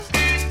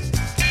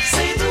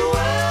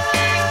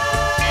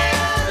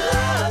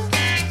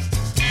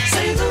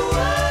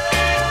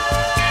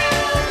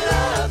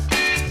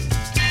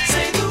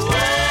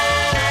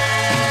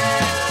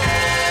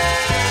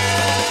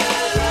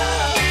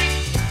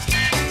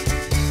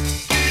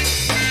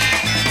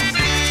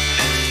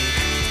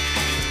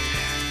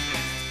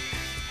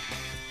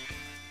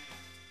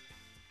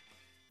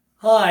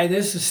Hi,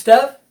 this is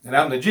Steph. And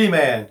I'm the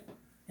G-Man.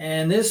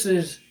 And this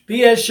is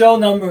BS show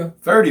number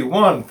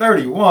 31,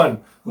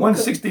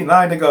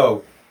 169 to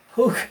go.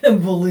 Who can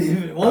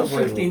believe it?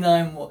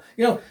 159 more.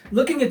 You know,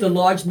 looking at the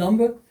large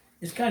number,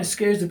 it kind of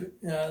scares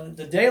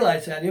the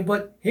daylights out of you.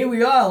 But here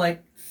we are,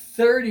 like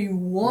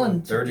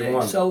 31 today.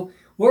 31. So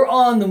we're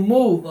on the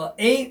move.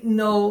 Ain't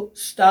no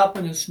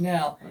stopping us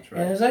now. That's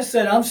right. And as I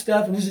said, I'm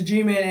Steph, and this is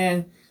G-Man,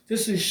 and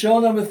this is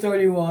show number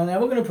 31.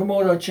 And we're going to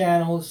promote our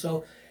channels.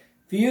 So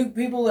for you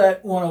people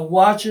that want to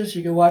watch us,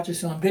 you can watch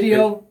us on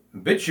video.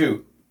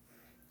 BitChute.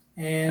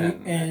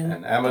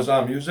 And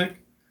Amazon Music.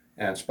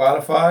 And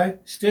Spotify.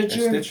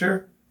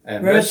 Stitcher.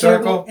 And Red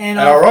Circle. And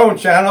our own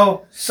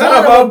channel,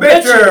 Son of a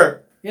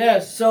Bitcher.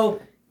 Yes,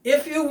 so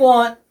if you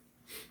want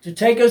to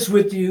take us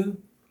with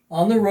you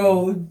on the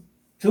road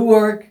to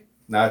work.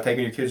 Not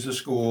taking your kids to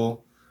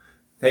school.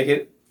 Take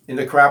it in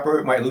the crapper.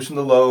 It might loosen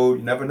the load.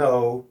 You never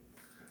know.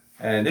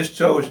 And this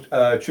show is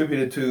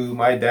attributed to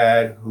my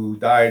dad, who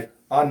died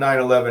on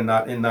 9/11,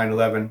 not in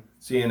 9/11,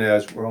 seeing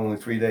as we're only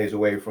 3 days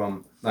away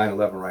from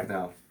 9/11 right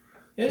now.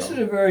 This is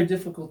a very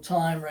difficult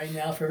time right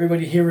now for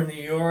everybody here in New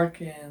York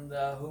and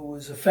who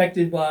was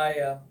affected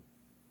by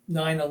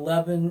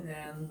 9/11.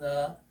 And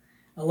a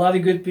lot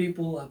of good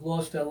people have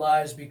lost their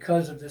lives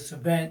because of this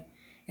event.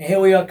 And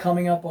here we are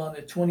coming up on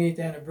the 28th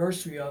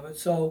anniversary of it.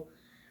 So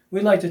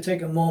we'd like to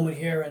take a moment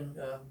here and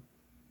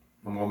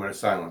a moment of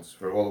silence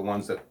for all the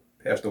ones that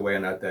passed away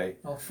on that day.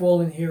 Our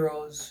fallen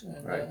heroes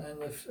and, right. And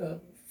the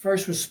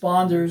first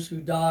responders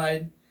who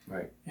died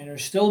right. and are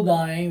still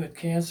dying with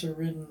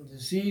cancer-ridden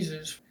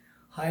diseases,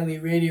 highly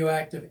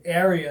radioactive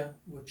area,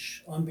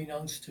 which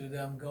unbeknownst to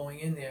them going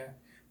in there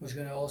was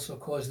going to also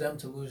cause them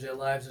to lose their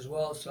lives as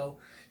well. So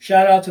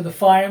shout out to the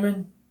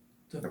firemen,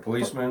 the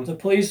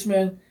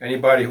policemen,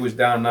 anybody who was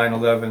down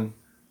 9/11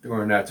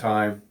 during that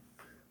time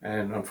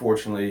and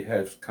unfortunately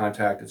has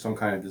contacted some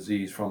kind of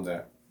disease from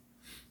that.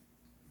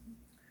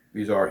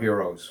 These are our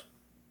heroes.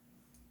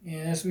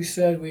 And as we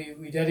said,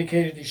 we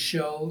dedicated this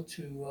show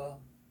to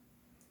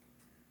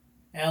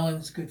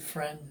Alan's good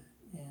friend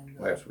and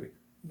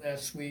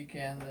last week.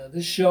 And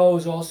this show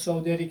is also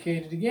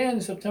dedicated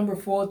again. September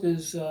 4th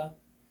is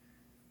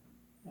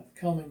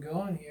come and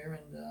gone here,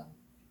 and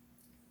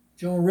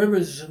Joan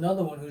Rivers is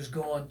another one who's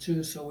gone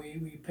too. So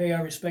we pay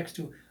our respects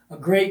to a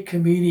great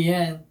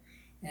comedian,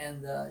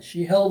 and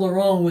she held her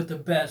own with the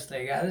best.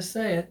 I gotta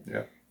say it.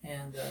 Yeah.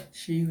 And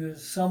she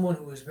was someone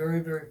who was very,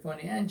 very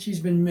funny, and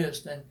she's been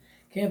missed. And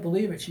can't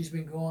believe it, she's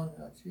been gone.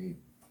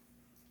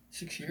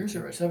 6 years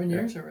or 7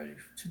 years already.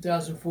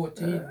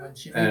 2014 when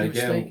she made the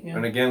mistake. Yeah.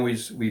 And again,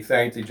 we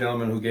thank the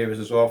gentleman who gave us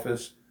his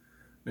office,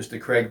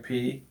 Mr. Craig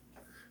P.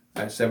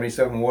 at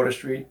 77 Water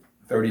Street,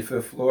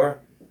 35th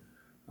floor.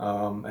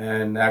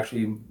 And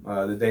actually,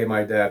 the day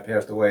my dad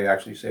passed away,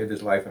 actually saved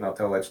his life, and I'll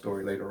tell that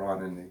story later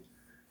on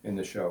in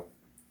the show.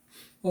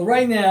 Well,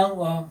 right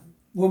now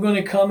we're going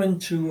to come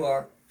into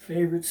our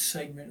favorite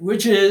segment,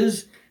 which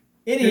is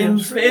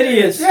Idioms for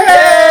Idiots.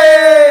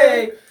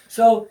 Yay!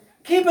 So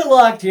keep it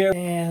locked here,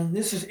 and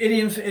this is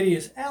Idioms for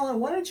Idiots. Alan,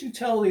 why don't you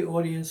tell the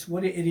audience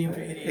what an idiom for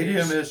idiot is?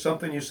 Idiom is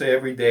something you say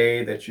every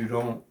day that you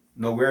don't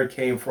know where it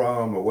came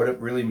from or what it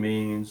really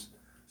means,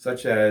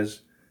 such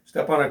as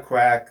step on a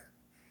crack,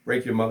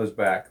 break your mother's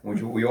back,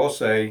 which we all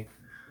say,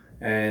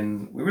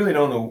 and we really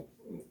don't know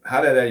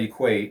how did that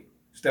equate.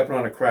 Stepping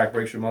on a crack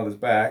breaks your mother's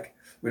back.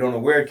 We don't know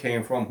where it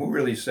came from, who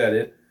really said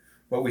it,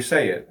 but we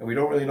say it, and we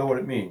don't really know what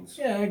it means.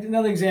 Yeah,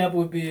 another example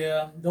would be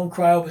don't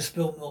cry over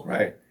spilled milk.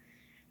 Right.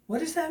 What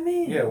does that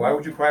mean? Yeah, why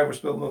would you cry over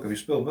spilled milk? If you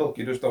spill milk,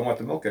 you just don't want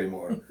the milk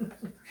anymore,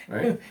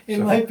 right? It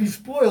might be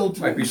spoiled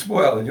too. Might be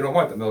spoiled, and you don't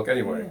want the milk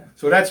anyway. Yeah.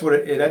 So that's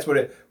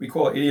what we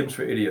call idioms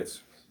for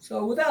idiots.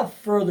 So without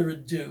further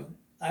ado,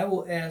 I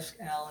will ask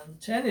Alan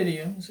 10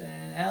 idioms,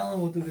 and Alan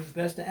will do his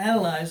best to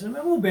analyze them,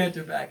 and we'll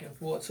banter back and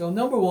forth. So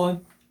number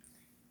 1,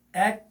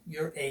 act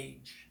your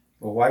age.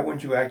 Well, why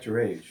wouldn't you act your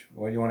age?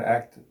 Why do you want to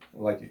act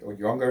like a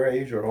younger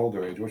age or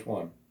older age? Which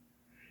one?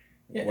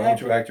 Yeah, why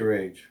don't you act your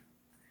age?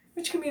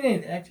 Which can mean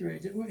anything, act your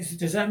age.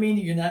 Does that mean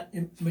you're not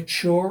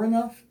mature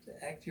enough to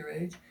act your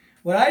age?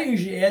 What I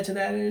usually add to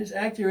that is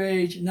act your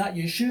age, not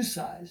your shoe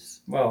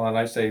size. Well, and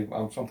I say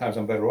sometimes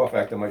I'm better off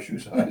acting my shoe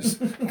size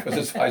because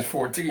it's size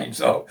 14,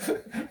 so,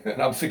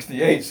 and I'm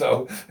 68,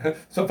 so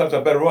sometimes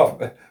I'm better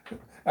off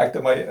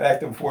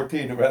acting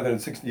 14 rather than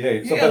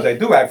 68. Sometimes I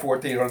do act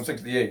 14 when I'm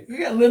 68. You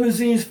got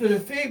limousines for the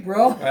feet,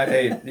 bro.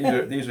 Hey,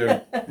 these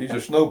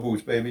are snow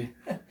boots, baby.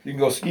 You can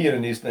go skiing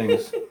in these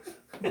things.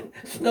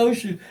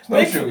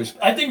 Snowshoes.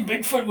 I think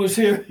Bigfoot was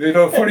here. You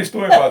know, funny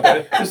story about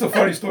that. Just a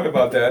funny story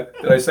about that.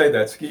 Did I say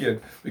that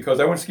skiing? Because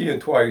I went skiing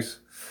twice,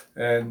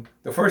 and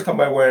the first time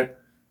I went,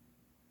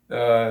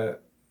 I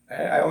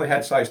only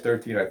had size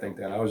 13, I think.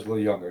 Then I was a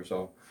little younger,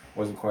 so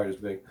wasn't quite as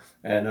big.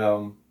 And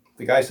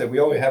the guy said we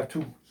only have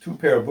two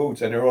pair of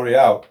boots, and they're already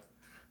out.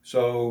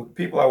 So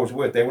people I was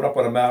with, they went up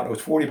on a mountain. It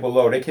was 40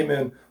 below. They came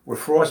in with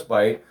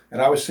frostbite,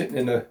 and I was sitting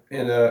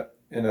in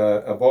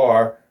a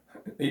bar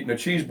eating a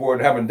cheese board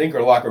and having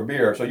Dinker Locker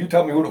beer. So you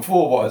tell me who the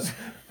fool was.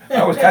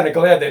 I was kind of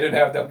glad they didn't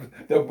have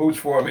them boots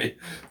for me.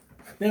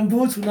 Them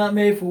boots were not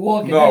made for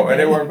walking. No, that and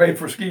they day. weren't made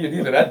for skiing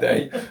either that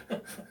day.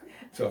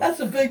 So That's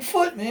a big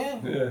foot,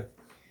 man.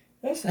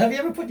 yeah, Have you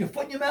ever put your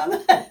foot in your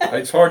mouth?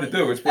 it's hard to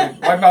do.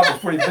 My mouth is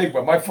pretty big,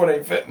 but my foot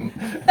ain't fitting.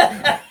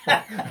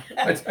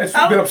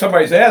 I've been up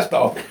somebody's ass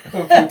though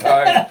a few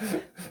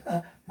times.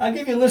 I'll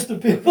give you a list of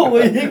people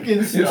where you can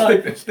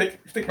You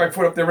stick my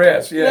foot up their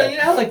ass. Yeah, Yeah. you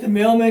know how like the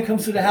mailman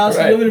comes to the house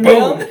Right. and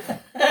delivers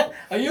the mail?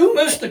 Are you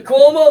Mr.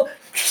 Cuomo?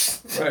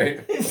 Right.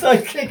 He's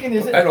like kicking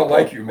his head. I don't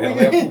like you,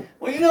 man.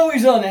 Well, you know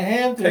he's on the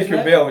Hamptons, Take your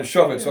right? mail and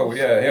shove it. So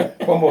yeah,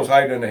 Cuomo's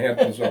hiding in the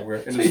Hamptons somewhere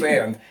in the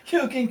sand.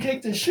 You can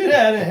kick the shit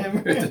out of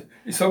him.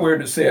 He's somewhere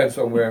in the sand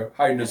somewhere,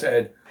 hiding his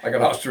head like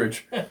an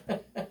ostrich.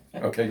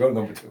 Okay, go to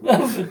number 2.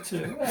 Number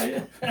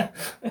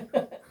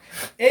 2.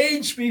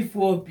 Age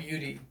before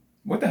beauty.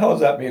 What the hell does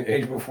that mean,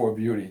 age before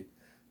beauty?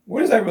 What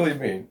does that really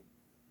mean?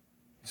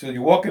 So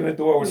you walk in the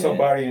door with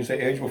somebody and you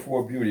say age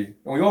before beauty.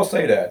 And we all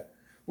say that.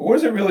 But what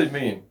does it really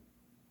mean?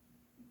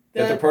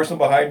 That the person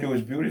behind you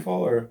is beautiful,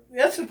 or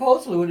That's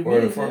supposedly what it the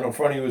means. front in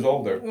front of you is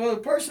older? Well,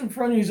 the person in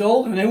front of you is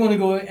older and they want to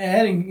go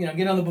ahead and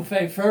get on the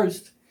buffet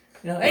first.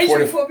 Age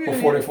before beauty.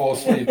 Before they fall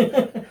asleep.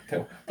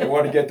 They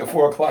want to get the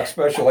 4 o'clock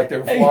special like they're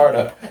in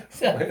Florida.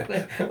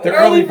 Exactly. The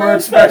early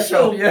bird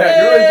special. Yeah,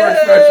 the early bird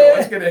special.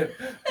 Let's get in.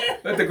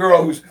 Let the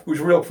girl who's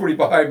real pretty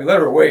behind me, let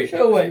her wait.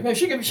 She'll wait. Man,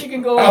 she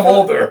can go. I'm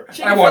older.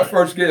 I want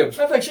first dibs.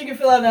 Matter of fact, she can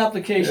fill out an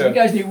application. Yeah. You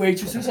guys need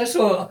waitresses. I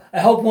saw a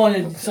help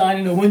wanted sign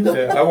in the window.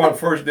 Yeah, I want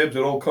first dibs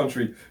at Old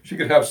Country. She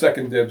can have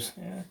second dibs.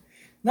 Yeah.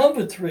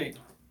 Number 3.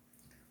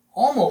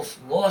 Almost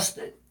lost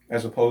it.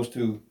 As opposed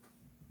to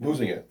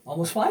losing it.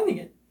 Almost finding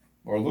it.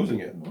 Or losing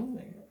it. Losing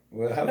it.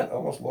 Well, I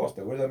almost lost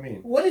it. What does that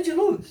mean? What did you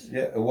lose?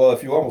 Yeah, well,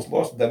 if you almost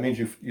lost it, that means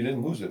you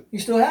didn't lose it. You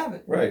still have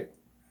it. Right.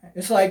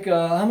 It's like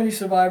how many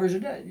survivors are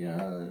dead?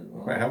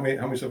 Right. How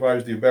many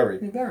survivors do you bury?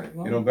 You bury.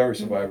 Well, You don't bury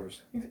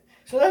survivors.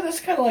 So that's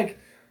kind of like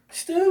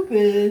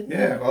stupid.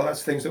 Yeah, well,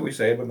 that's things that we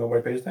say, but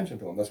nobody pays attention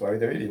to them. That's why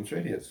they're idioms or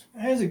idiots.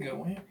 Here's a good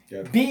one.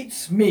 Yeah.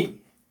 Beats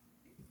me.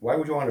 Why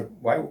would you want to?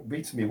 Why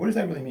beats me? What does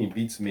that really mean?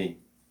 Beats me?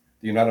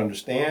 Do you not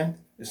understand?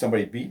 Is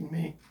somebody beating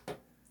me?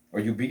 Are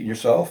you beating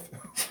yourself?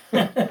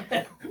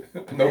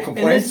 No In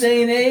complaints. this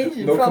day and age,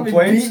 you're No probably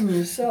complaints? beating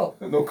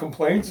yourself. No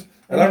complaints.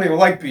 And I don't even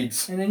like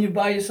beats. And then you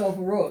buy yourself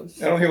a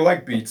rose. I don't even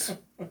like beats.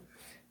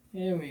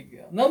 Here we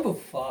go. Number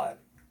 5.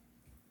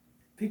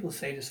 People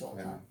say this all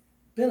the time.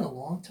 Been a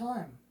long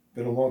time.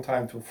 Been a long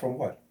time from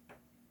what?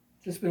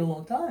 Just been a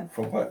long time.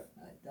 From what?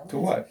 To It's-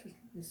 what?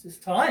 It's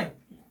just time.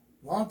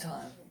 Long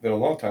time. Been a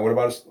long time. What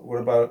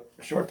about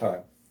a short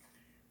time?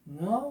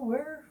 No,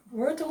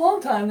 we're at the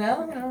long time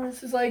now.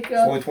 This is like It's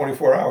only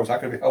 24 hours.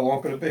 How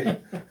long could it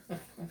be?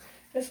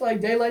 it's like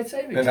daylight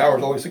savings. An hour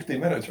is only 60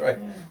 minutes, right?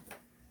 Yeah.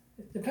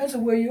 It depends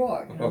on where you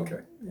are. Okay.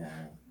 Yeah.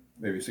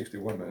 Maybe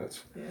 61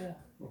 minutes. Yeah.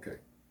 Okay.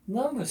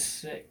 Number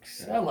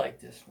 6. I like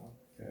this one.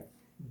 Yeah.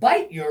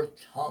 Bite your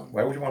tongue.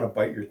 Why would you want to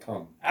bite your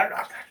tongue?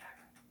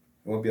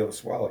 You won't be able to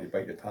swallow if you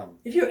bite your tongue.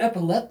 If you're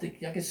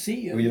epileptic, I can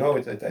see you. Well, you know,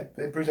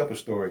 that brings up a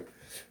story.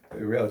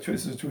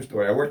 This is a true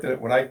story.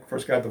 When I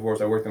first got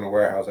divorced, I worked in a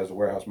warehouse as a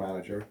warehouse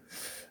manager.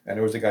 And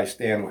there was a guy,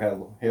 Stan, who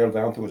had hair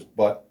down to his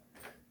butt.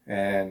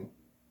 And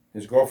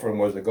his girlfriend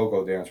was a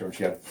go-go dancer, and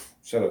she had a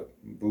set of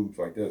boobs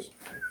like this.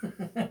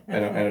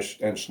 and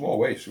a small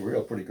waist, a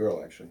real pretty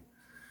girl, actually.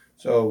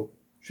 So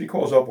she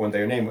calls up one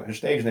day. Her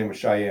stage name was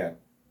Cheyenne.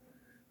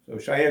 So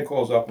Cheyenne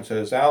calls up and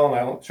says,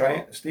 Alan,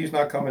 Steve's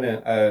not coming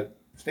in.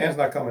 Stan's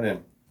not coming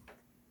in.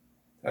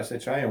 I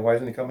said, Cheyenne, why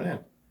isn't he coming in?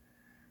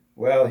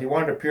 Well, he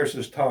wanted to pierce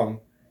his tongue.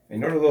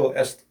 And you know the little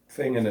S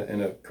thing in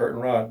a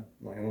curtain rod?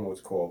 I don't know what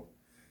it's called.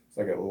 It's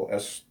like a little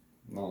S,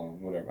 no,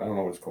 whatever. I don't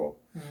know what it's called.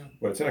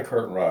 But it's in a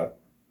curtain rod.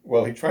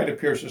 Well, he tried to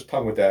pierce his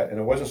tongue with that, and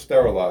it wasn't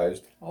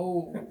sterilized.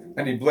 Oh.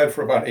 And he bled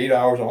for about 8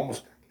 hours,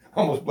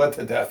 almost bled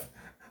to death.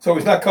 So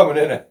he's not coming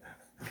in it.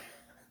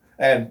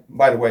 And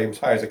by the way, he was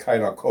high as a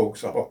kite on coke,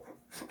 so.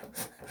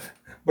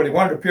 But he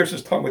wanted to pierce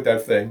his tongue with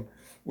that thing,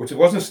 which it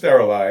wasn't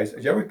sterilized.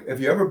 If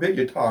you ever bit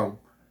your tongue,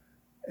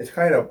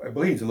 it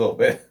bleeds a little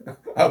bit.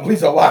 It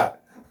bleeds a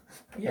lot.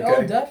 Yeah,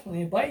 Okay. Oh,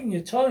 definitely. Biting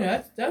your tongue,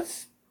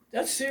 that's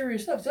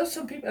serious stuff. That's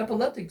some people,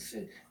 epileptics,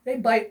 they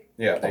bite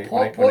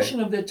a portion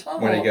of their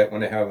tongue when off.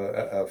 they have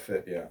a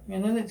fit, yeah.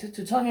 And then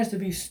the tongue has to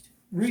be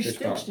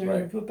re-stitched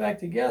and put back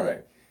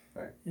together.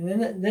 Right. And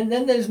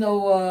then there's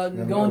no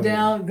going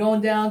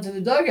down to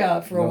the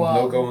dugout for a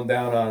while. No going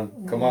down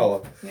on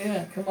Kamala.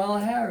 Yeah,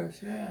 Kamala Harris.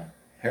 Yeah.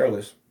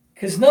 Hairless.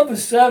 Because number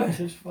 7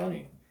 is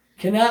funny.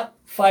 Cannot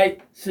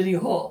fight City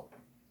Hall.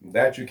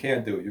 That you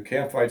can't do. You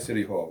can't fight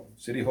City Hall.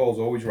 City Hall's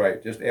always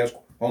right. Just ask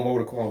Cuomo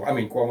to Cuomo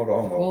to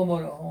Homo. Cuomo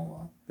to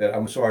Homo. That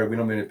I'm sorry, we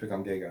don't mean to pick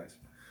on gay guys.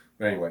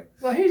 But anyway.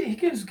 Well, he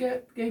gives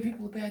gay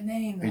people a bad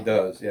name, though. He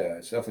does, yeah.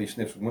 It's definitely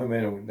sniffs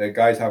women. And the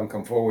guys haven't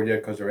come forward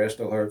yet because their ass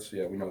still hurts.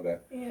 Yeah, we know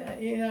that.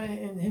 Yeah,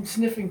 and him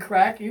sniffing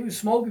crack. He was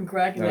smoking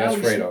crack. And No, now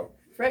that's Fredo.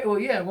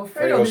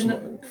 Fredo's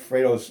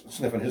Fredo's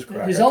sniffing his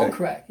crack. his I own think.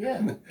 crack,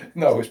 yeah.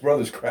 No, his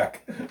brother's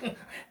crack.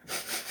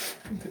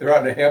 They're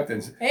out in the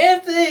Hamptons.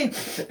 Anthony,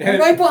 I'm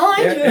right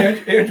behind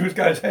you. Andrew's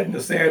got his head in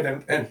the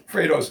sand, and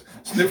Fredo's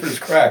sniffing his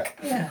crack.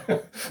 Yeah.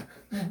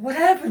 What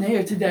happened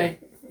here today?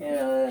 You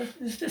know,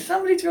 did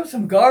somebody throw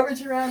some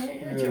garbage around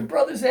here? It's your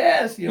brother's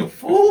ass, you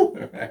fool.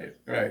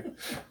 Right.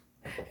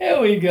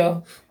 Here we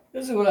go.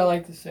 This is what I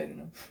like to say to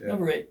them. Yeah.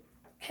 Number 8,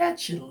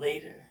 catch you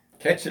later.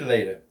 Catch you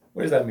later.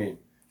 What does that mean?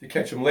 If you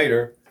catch them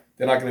later,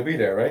 they're not going to be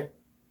there, right?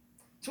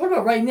 So what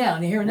about right now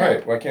and here and now?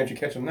 Right. Why can't you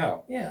catch them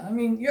now? Yeah, I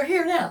mean, you're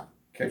here now.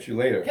 Catch you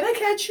later. Can I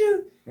catch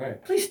you?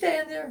 Right. Please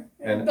stand there.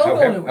 And Don't go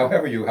anywhere. how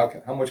heavy are you?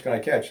 How much can I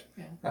catch?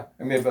 Yeah.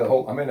 I may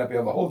not be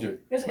able to hold you.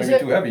 Is Maybe there-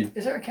 too heavy.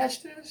 Is there a catch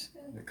to this?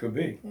 It could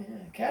be. Yeah.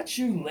 Catch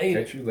you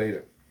later. Catch you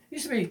later.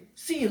 Used to be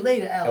see you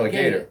later,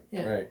 alligator.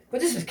 Yeah. Right. But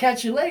this is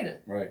catch you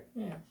later. Right.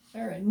 Yeah.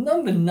 All right.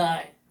 Number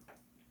 9.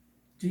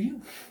 Do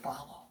you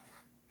follow?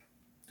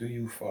 Do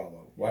you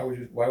follow? Why would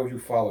you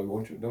follow?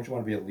 Don't you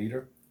want to be a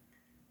leader?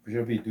 Because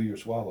you'll be do your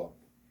swallow.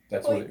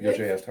 That's Well, what you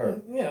asked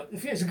her. Yeah.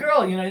 If it's a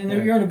girl, you know, and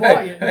you're in a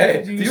bar.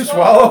 Hey, do you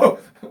swallow?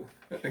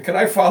 Can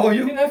I follow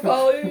you? Can I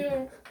follow you?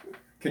 Yeah.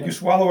 Can you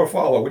swallow or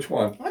follow? Which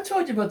one? I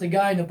told you about the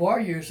guy in the bar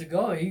years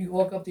ago. He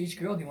walked up to each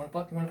girl. Do you want to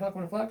fuck? Do you want to fuck?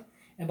 Want to fuck?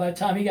 And by the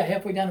time he got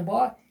halfway down the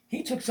bar,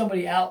 he took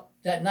somebody out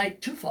that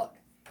night to fuck.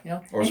 You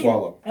know. Or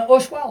swallow.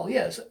 Or swallow.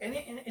 Yes. And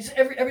it's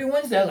every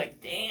Wednesday. I was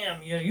like,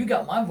 damn, you know, you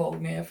got my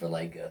vote, man, for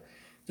like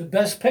the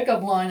best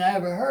pickup line I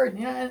ever heard.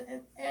 You know,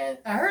 and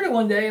I heard it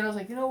one day, and I was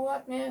like, you know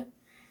what, man.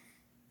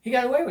 He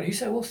got away with it. He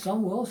said, well,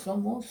 some will,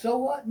 some won't. So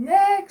what?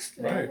 Next.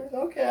 Right.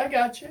 Okay, I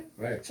got you.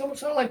 Right. So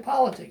sort of like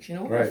politics, you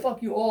know. We're going Right. to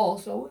fuck you all,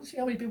 so we'll see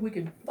how many people we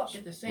can fuck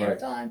at the same Right.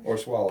 time. Or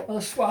swallow. Or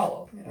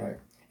swallow. You know? Right.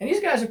 And these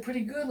guys are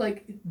pretty good,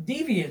 like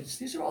deviants.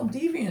 These are all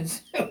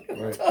deviants. What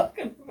we're Right.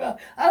 talking about.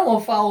 I don't want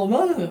to follow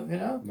none of them, you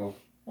know. No.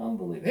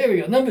 Unbelievable. Here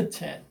we go. Number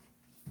 10.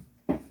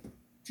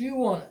 Do you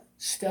want to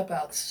step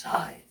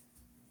outside?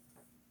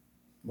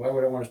 Why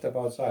would I want to step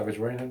outside if it's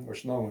raining or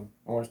snowing?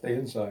 I want to stay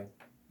inside.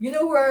 You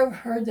know where I've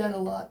heard that a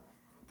lot?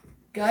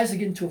 Guys that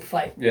get into a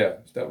fight. Yeah.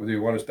 Do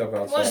you want to step You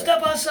outside? want to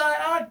step outside?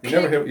 I'll You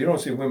never kick. hear. You don't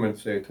see women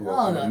say it too Oh,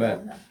 often. no,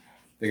 Men. no.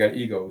 They got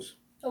egos.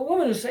 A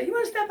woman will say, you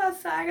want to step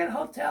outside? I got a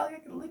hotel. I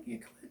can lick your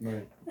clit.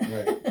 Right.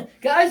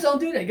 Right. Guys don't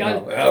do that.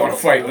 Guys, No, I want to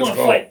fight. Let's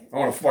go. Fight. I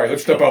want to fight.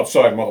 Let's step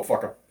outside,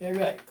 motherfucker. Yeah,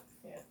 right.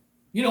 Yeah.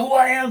 You know who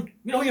I am?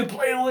 You know who you're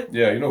playing with?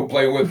 Yeah. You know who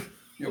playing with?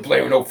 You're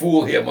playing with no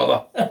fool here,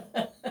 mother.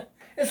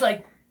 It's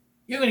like,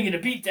 you're going to get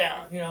a beat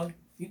down, you know.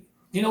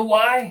 You know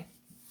why?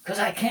 Because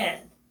I can.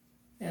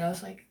 You know,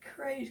 it's like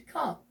crazy.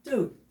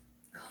 Dude.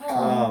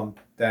 Calm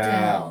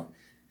down.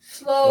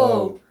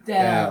 Slow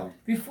down.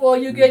 Before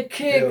you get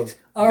kicked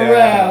Down.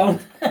 around.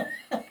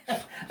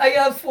 I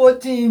got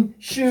 14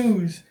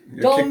 shoes.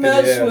 You're Don't kicked in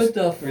mess the ass. with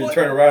the When you foot.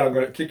 turn around, I'm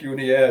going to kick you in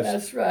the ass.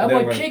 That's right. And I'm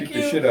then going to beat kick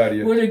the shit out of you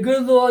you. where the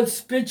good Lord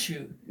spit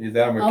you. You're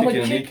down. I'm I'm going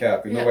to a kick you in the kick-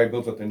 kneecap because yeah. nobody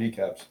builds up their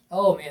kneecaps.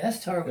 Oh, man, that's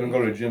They terrible. don't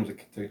go to the gyms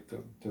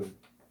to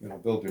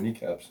build their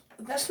kneecaps.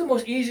 That's the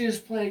most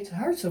easiest place to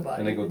hurt somebody.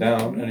 And they go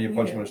down, and then you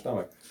punch them in the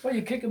stomach. Well,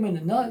 you kick them in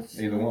the nuts.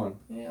 Either one.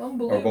 Yeah, Or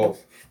unbelievable.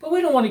 both. But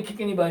we don't want to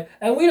kick anybody.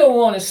 And we don't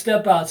want to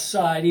step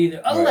outside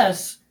either.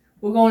 Unless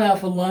we're going out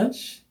for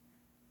lunch,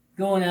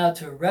 going out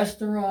to a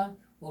restaurant,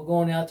 or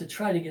going out to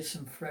try to get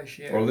some fresh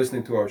air. Or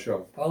listening to our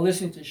show. Or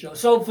listening to the show.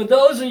 So for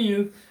those of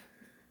you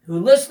who are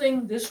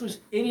listening, this was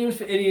Idioms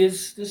for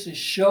Idiots. This is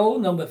show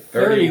number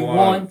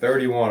 31.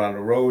 31 on the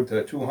road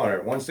to 200.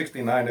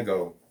 169 to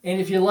go. And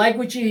if you like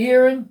what you're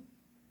hearing,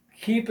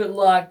 keep it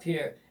locked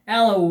here.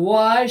 Alan,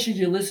 why should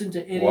you listen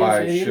to Idioms Why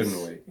for Idiots?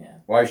 shouldn't we? Yeah.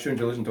 Why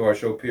shouldn't you listen to our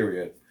show,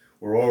 period?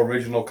 We're all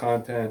original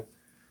content.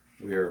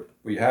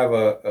 We have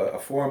a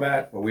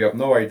format, but we have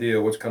no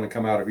idea what's going to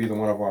come out of either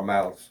one of our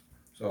mouths.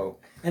 So,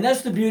 And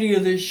that's the beauty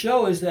of this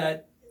show is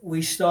that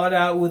we start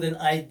out with an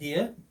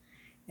idea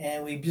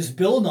and we just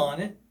build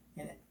on it.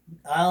 And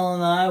Al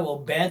and I will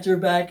banter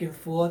back and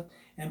forth.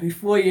 And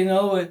before you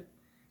know it,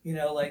 you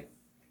know, like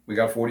we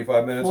got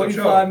 45 minutes of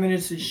show. 45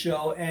 minutes of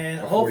show. And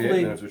Or 48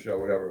 hopefully minutes of show,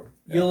 whatever.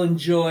 Yeah. you'll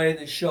enjoy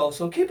the show.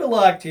 So keep it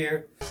locked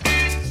here.